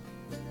boss.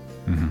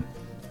 Mm-hmm.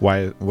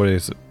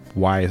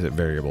 Why is it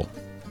variable?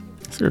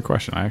 That's a good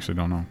question. I actually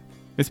don't know.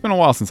 It's been a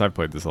while since I've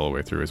played this all the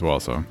way through as well,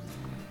 so...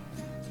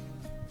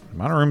 The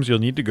amount of rooms you'll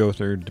need to go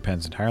through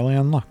depends entirely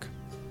on luck.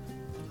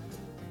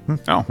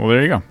 Oh, well,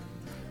 there you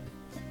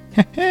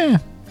go.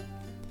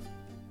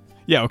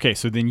 Yeah, okay,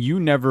 so then you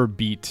never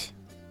beat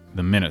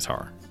the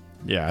Minotaur.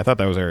 Yeah, I thought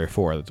that was Area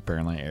 4. That's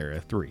apparently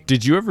Area 3.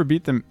 Did you ever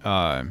beat them?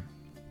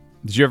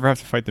 Did you ever have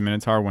to fight the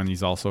Minotaur when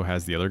he's also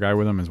has the other guy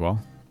with him as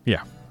well?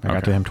 Yeah, I got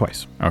Okay. to him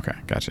twice. Okay,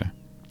 gotcha.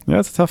 Yeah,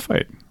 that's a tough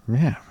fight.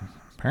 Yeah,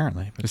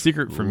 apparently. The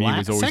secret for me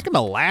was always... second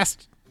to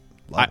last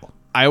level.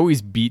 I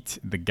always beat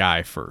the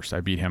guy first.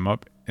 I beat him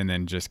up, and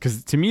then just...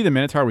 Because to me, the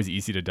Minotaur was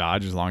easy to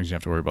dodge as long as you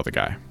have to worry about the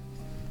guy.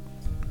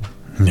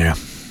 Yeah,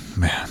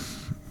 man,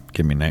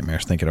 give me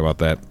nightmares thinking about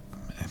that.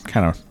 I'm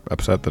kind of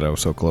upset that I was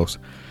so close.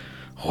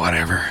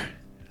 Whatever.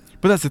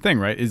 But that's the thing,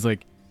 right? Is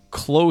like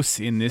close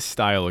in this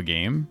style of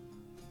game.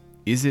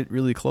 Is it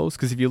really close?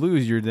 Because if you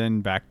lose, you're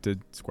then back to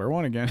square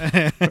one again.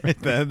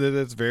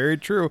 That's very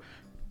true.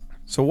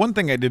 So one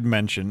thing I did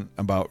mention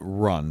about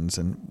runs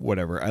and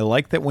whatever, I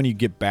like that when you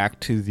get back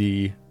to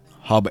the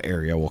hub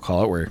area, we'll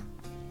call it, where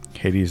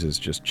Hades is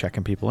just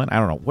checking people in. I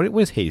don't know. What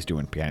was Hades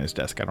doing behind his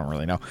desk? I don't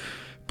really know.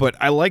 But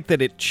I like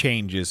that it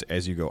changes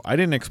as you go. I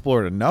didn't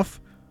explore it enough,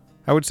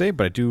 I would say,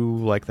 but I do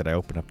like that I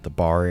opened up the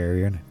bar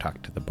area and I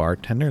talked to the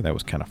bartender. That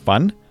was kind of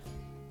fun.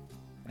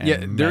 And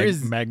Yeah,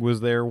 Meg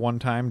was there one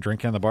time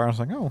drinking in the bar. I was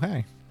like, oh,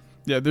 hey.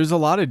 Yeah, there's a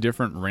lot of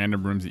different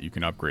random rooms that you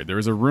can upgrade. There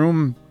was a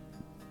room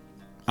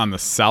on the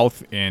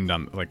south end,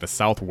 on like the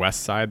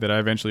southwest side, that I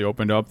eventually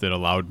opened up that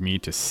allowed me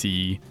to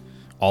see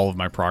all of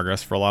my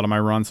progress for a lot of my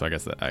runs. So I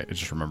guess that I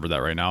just remember that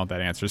right now.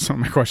 That answers some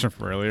of my question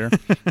from earlier.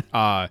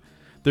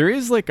 There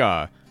is like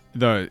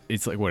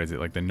it's like, what is it?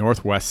 Like the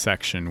northwest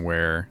section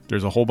where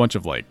there's a whole bunch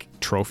of like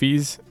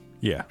trophies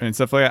Yeah. and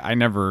stuff like that. I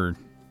never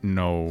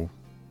know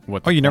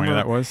what the you point never- of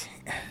that was.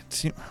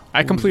 See,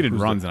 I completed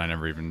who's runs and I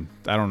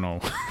don't know.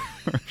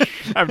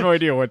 I have no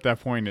idea what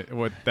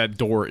what that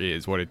door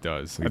is, what it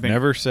does. We've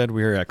never said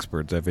we are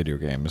experts at video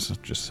games,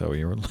 just so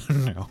you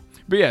know.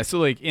 But yeah, so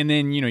like, and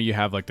then, you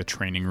have like the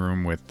training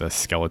room with the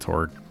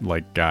Skeletor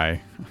like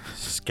guy.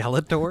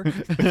 Skeletor?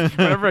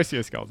 Whenever I see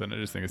a skeleton, I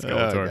just think of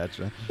Skeletor.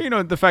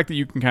 Gotcha. The fact that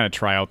you can kind of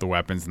try out the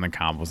weapons and the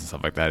combos and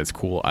stuff like that is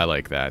cool. I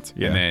like that.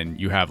 Yeah. And then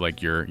you have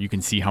like you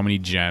can see how many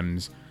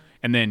gems.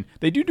 And then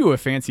they do a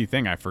fancy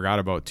thing I forgot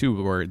about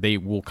too, where they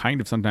will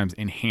kind of sometimes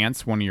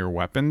enhance one of your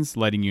weapons,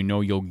 letting you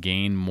know you'll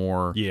gain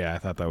more. Yeah, I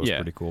thought that was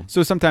pretty cool.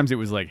 So sometimes it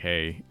was like,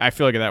 hey, I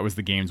feel like that was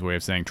the game's way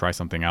of saying try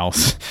something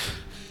else.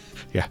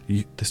 Yeah,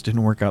 this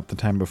didn't work out the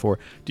time before.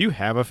 Do you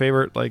have a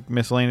favorite like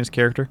miscellaneous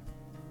character?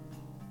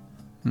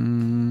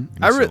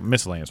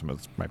 Miscellaneous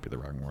might be the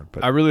wrong word,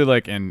 but I really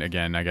like, and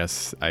again, I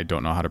guess I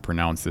don't know how to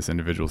pronounce this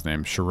individual's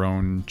name.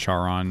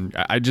 Charon.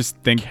 I just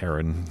think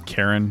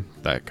Karen.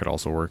 That could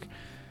also work.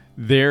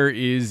 There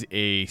is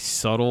a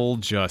subtle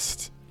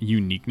just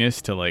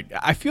uniqueness to like.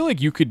 I feel like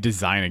you could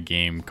design a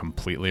game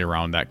completely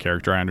around that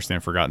character. I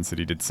understand Forgotten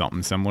City did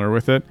something similar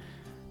with it,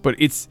 but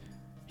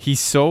he's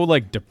so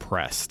like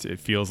depressed. It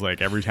feels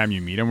like every time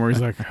you meet him, where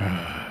he's like,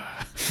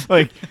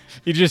 like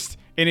he just,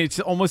 and it's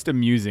almost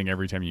amusing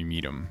every time you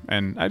meet him.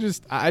 And I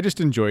just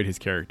enjoyed his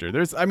character.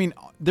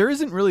 There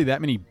isn't really that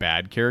many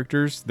bad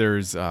characters.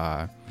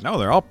 No,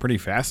 they're all pretty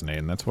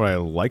fascinating. That's what I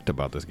liked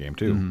about this game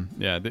too.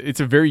 Mm-hmm. Yeah, it's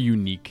a very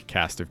unique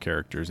cast of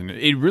characters, and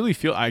it really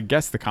I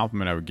guess the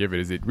compliment I would give it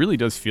is it really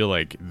does feel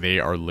like they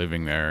are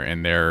living there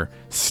and they're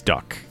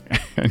stuck.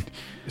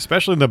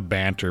 Especially the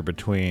banter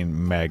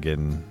between Meg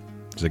and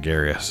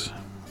Zagarius.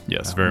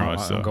 Yes, very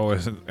much so.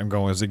 I'm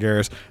going with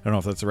Zagarius. I don't know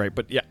if that's right,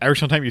 but yeah, every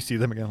time you see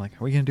them again, like,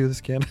 are we gonna do this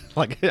again?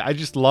 Like, I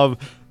just love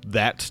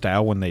that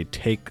style when they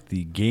take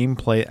the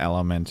gameplay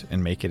element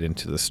and make it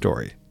into the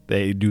story.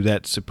 They do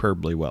that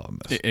superbly well in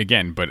this.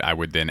 Again, but I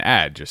would then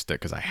add, just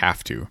because I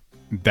have to,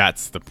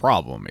 that's the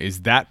problem,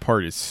 is that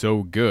part is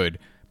so good,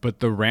 but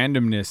the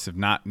randomness of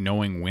not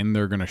knowing when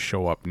they're going to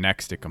show up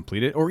next to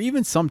complete it, or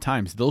even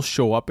sometimes they'll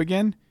show up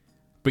again,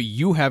 but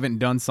you haven't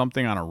done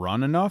something on a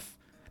run enough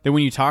that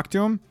when you talk to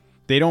them,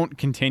 they don't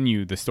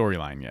continue the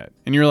storyline yet.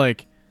 And you're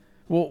like,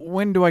 well,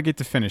 when do I get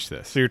to finish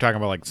this? So you're talking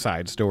about like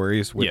side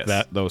stories with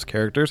those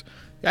characters?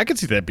 Yeah, I could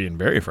see that being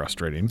very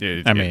frustrating.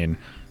 I mean,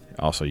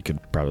 also you could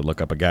probably look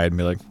up a guide and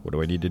be like, what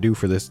do I need to do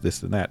for this,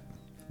 and that?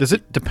 Does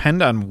it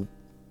depend on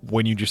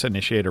when you just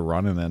initiate a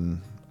run and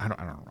then I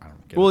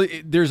don't get well,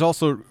 it. There's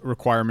also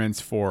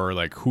requirements for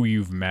like who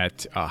you've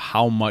met,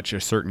 how much a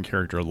certain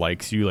character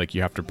likes you. Like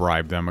you have to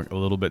bribe them a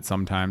little bit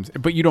sometimes,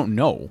 but you don't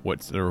know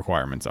what the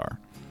requirements are.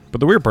 But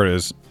the weird part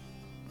is,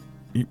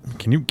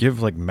 can you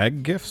give like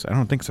Meg gifts? I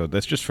don't think so.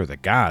 That's just for the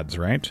gods,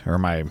 right? Or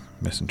am I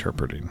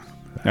misinterpreting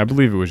that? I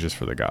believe it was just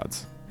for the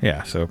gods.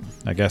 Yeah, so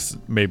I guess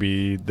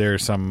maybe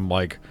there's some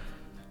like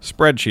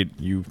spreadsheet.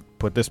 You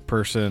put this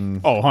person.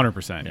 Oh,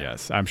 100%. Yeah.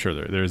 Yes, I'm sure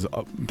there's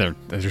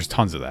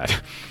tons of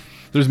that.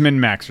 There's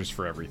min-maxers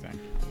for everything.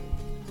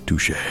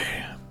 Touche.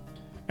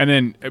 And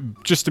then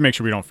just to make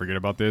sure we don't forget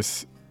about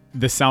this,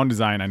 the sound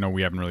design, I know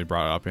we haven't really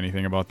brought up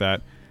anything about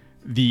that.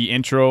 The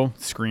intro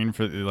screen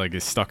for like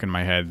is stuck in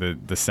my head,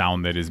 the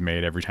sound that is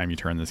made every time you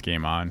turn this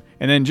game on.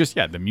 And then just,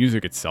 the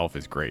music itself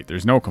is great.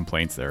 There's no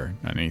complaints there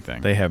on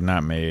anything. They have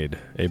not made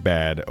a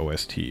bad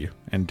OST.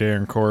 And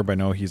Darren Korb, I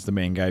know he's the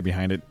main guy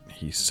behind it.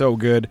 He's so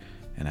good.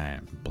 And I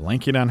am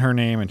blanking on her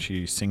name, and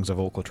she sings a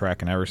vocal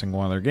track in every single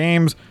one of their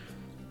games.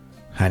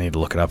 I need to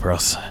look it up or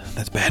else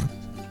that's bad.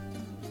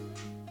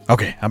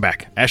 Okay, I'm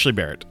back. Ashley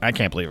Barrett. I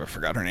can't believe I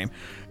forgot her name.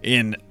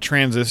 In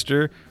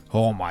Transistor.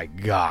 Oh my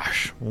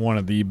gosh, one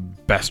of the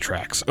best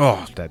tracks.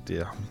 Oh,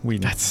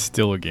 that's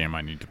still a game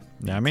I need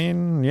to. I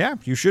mean, yeah,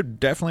 you should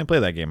definitely play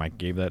that game. I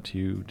gave that to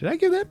you. Did I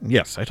give that?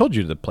 Yes, I told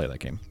you to play that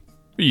game.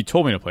 You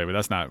told me to play, but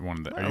that's not one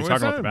of the. Are you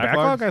talking about the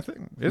backlog? I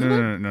think.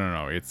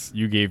 No. It's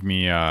you gave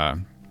me.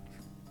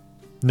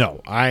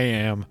 No, I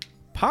am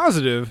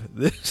positive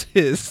this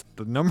is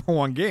the number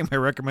one game I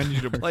recommend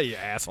you to play, you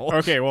asshole.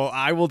 Okay, well,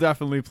 I will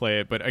definitely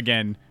play it, but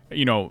again,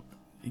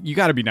 you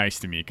got to be nice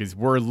to me because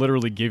we're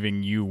literally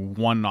giving you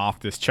one off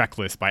this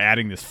checklist by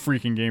adding this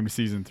freaking game to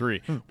Season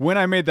 3. When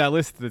I made that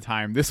list at the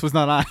time, this was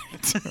not on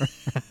it.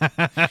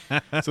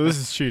 So this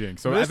is cheating.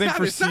 So I think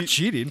it's not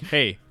cheating.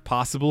 Hey,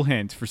 possible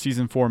hint for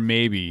Season 4,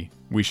 maybe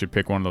we should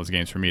pick one of those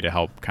games for me to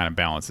help kind of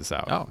balance this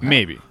out. Oh,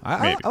 maybe.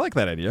 I like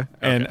that idea.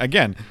 Okay. And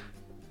again,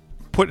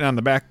 putting it on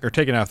the back or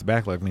taking it off the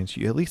backlog means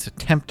you at least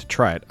attempt to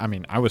try it. I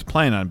mean, I was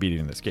planning on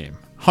beating this game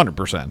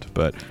 100%,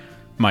 but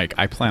Mike,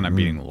 I plan on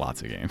beating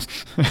lots of games.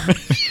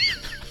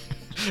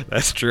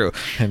 That's true.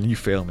 And you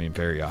fail me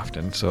very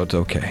often, so it's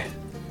okay.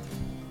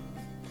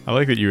 I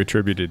like that you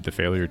attributed the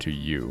failure to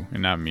you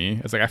and not me.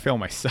 It's like I fail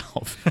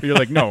myself. You're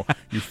like, no,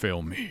 you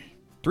fail me.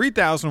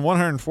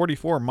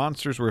 3,144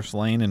 monsters were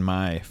slain in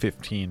my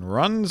 15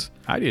 runs.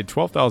 I did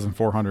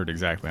 12,400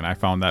 exactly, and I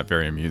found that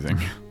very amusing.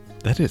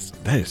 That is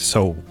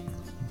so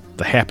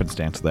the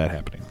happenstance of that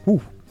happening.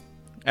 Whew.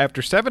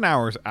 After 7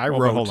 hours, I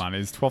wrote... Hold on.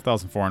 Is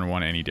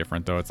 12,401 any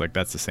different, though? It's like,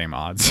 that's the same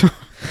odds.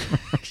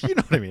 You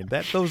know what I mean?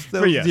 Those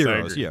yes,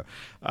 zeros, yeah.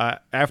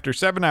 After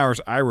 7 hours,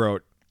 I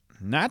wrote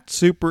Not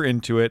super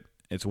into it.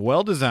 It's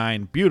well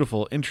designed,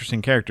 beautiful,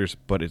 interesting characters,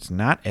 but it's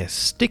not as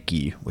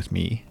sticky with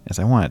me as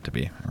I want it to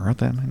be. I wrote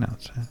that in my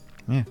notes.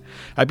 Yeah.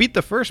 I beat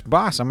the first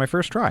boss on my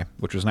first try,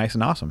 which was nice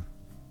and awesome.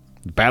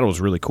 The battle was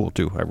really cool,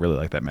 too. I really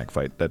like that mech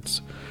fight.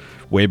 That's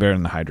way better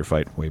than the Hydra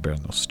fight. Way better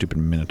than those stupid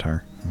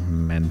Minotaur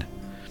men.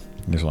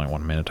 There's only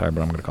one Minotaur,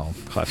 but I'm going to call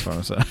him classify him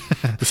as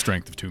the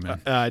strength of 2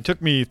 men. It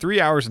took me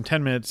 3 hours and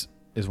 10 minutes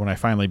is when I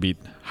finally beat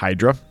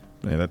Hydra.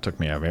 Yeah, that took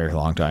me a very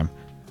long time.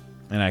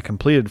 And I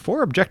completed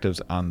 4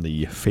 objectives on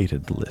the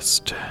fated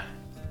list.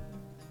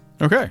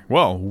 Okay,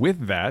 well,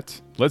 with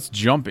that, let's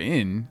jump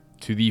in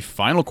to the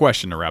final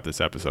question to wrap this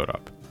episode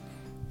up.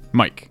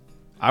 Mike,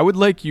 I would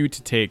like you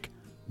to take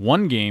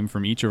one game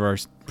from each of our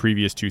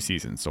previous 2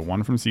 seasons. So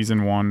one from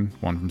season 1,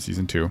 one from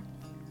season 2.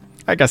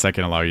 I guess I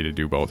can allow you to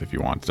do both if you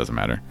want. It doesn't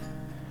matter.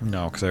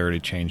 No, because I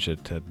already changed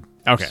it to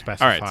All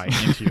specify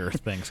right. into your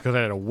things. Because I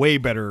had a way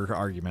better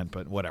argument,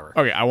 but whatever.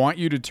 Okay, I want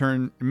you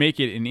to make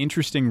it an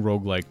interesting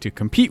roguelike to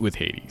compete with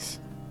Hades.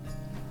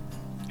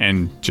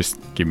 And just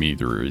give me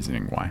the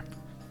reasoning why.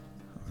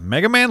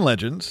 Mega Man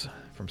Legends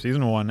from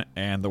season 1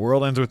 and The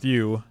World Ends With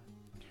You.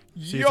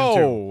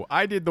 Yo,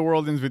 I did The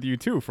World Ends With You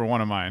too for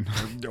one of mine.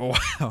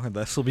 Wow,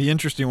 this will be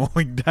interesting when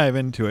we dive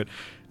into it.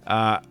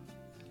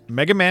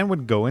 Mega Man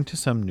would go into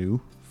some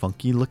new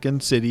funky looking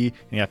city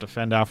and you have to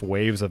fend off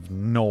waves of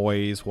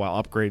noise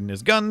while upgrading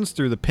his guns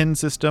through the pin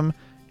system.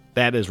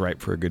 That is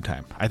ripe for a good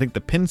time. I think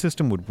the pin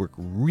system would work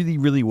really,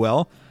 really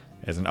well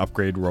as an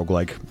upgrade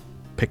roguelike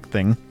pick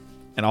thing.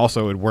 And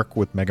also it would work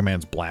with Mega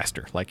Man's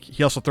blaster. Like,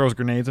 he also throws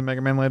grenades in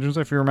Mega Man Legends,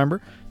 if you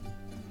remember.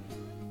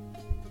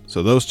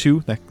 So those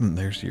two,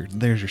 there's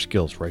your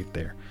skills right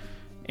there.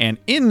 And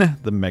in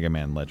the Mega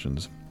Man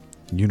Legends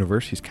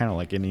universe, he's kind of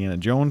like Indiana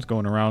Jones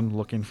going around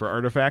looking for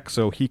artifacts.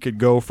 So he could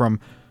go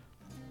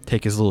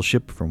take his little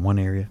ship from one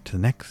area to the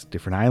next,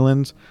 different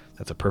islands.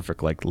 That's a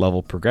perfect like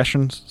level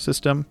progression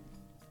system.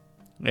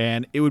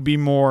 And it would be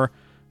more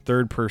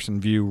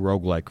third-person view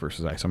roguelike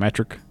versus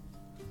isometric.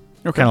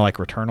 Okay. Kind of like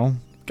Returnal.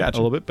 Gotcha. A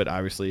little bit, but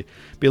obviously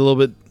be a little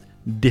bit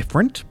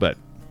different. But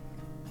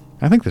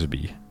I think this would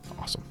be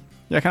awesome.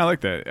 Yeah, I kind of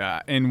like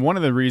that. And one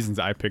of the reasons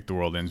I picked The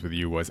World Ends With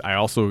You was I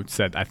also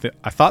said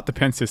I thought the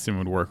pen system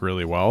would work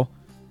really well,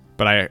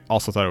 but I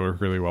also thought it would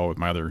work really well with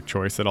my other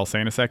choice that I'll say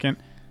in a second.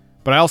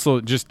 But I also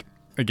just,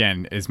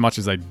 again, as much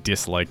as I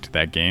disliked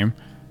that game,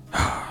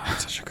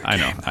 It's such a good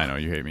game. I know,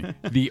 you hate me.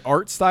 The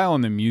art style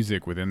and the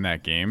music within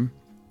that game,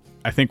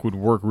 I think would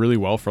work really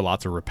well for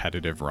lots of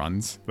repetitive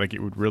runs. Like,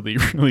 it would really,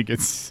 really get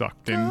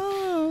sucked in.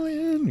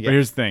 Yeah. But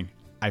here's the thing.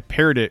 I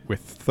paired it with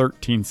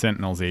 13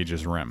 Sentinels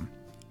Aegis Rim.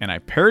 And I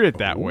paired it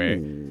that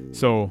way.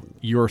 So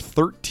your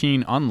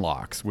 13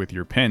 unlocks with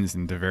your pins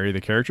and to vary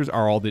the characters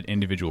are all the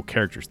individual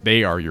characters.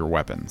 They are your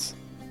weapons.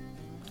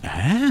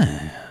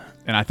 And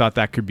I thought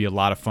that could be a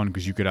lot of fun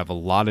because you could have a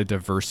lot of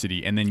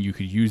diversity. And then you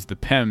could use the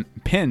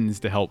pins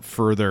to help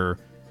further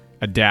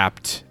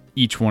adapt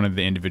each one of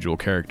the individual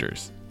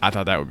characters. I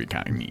thought that would be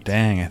kind of neat.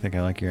 Dang, I think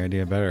I like your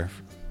idea better.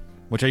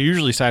 Which I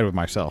usually side with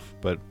myself,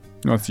 but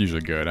No, it's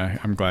usually good.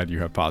 I'm glad you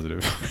have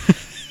positive.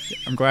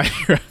 I'm glad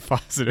you have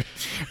positive.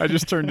 I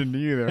just turned into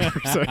you there for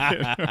a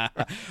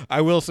second.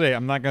 I will say,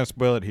 I'm not going to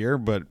spoil it here,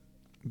 but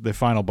the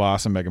final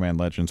boss in Mega Man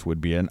Legends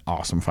would be an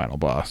awesome final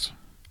boss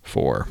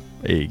for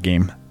a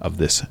game of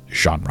this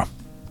genre.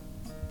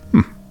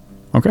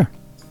 Okay.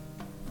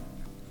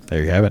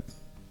 There you have it.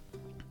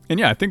 And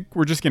yeah, I think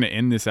we're just going to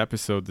end this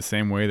episode the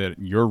same way that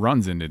your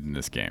runs ended in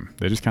this game.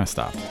 They just kind of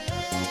stopped.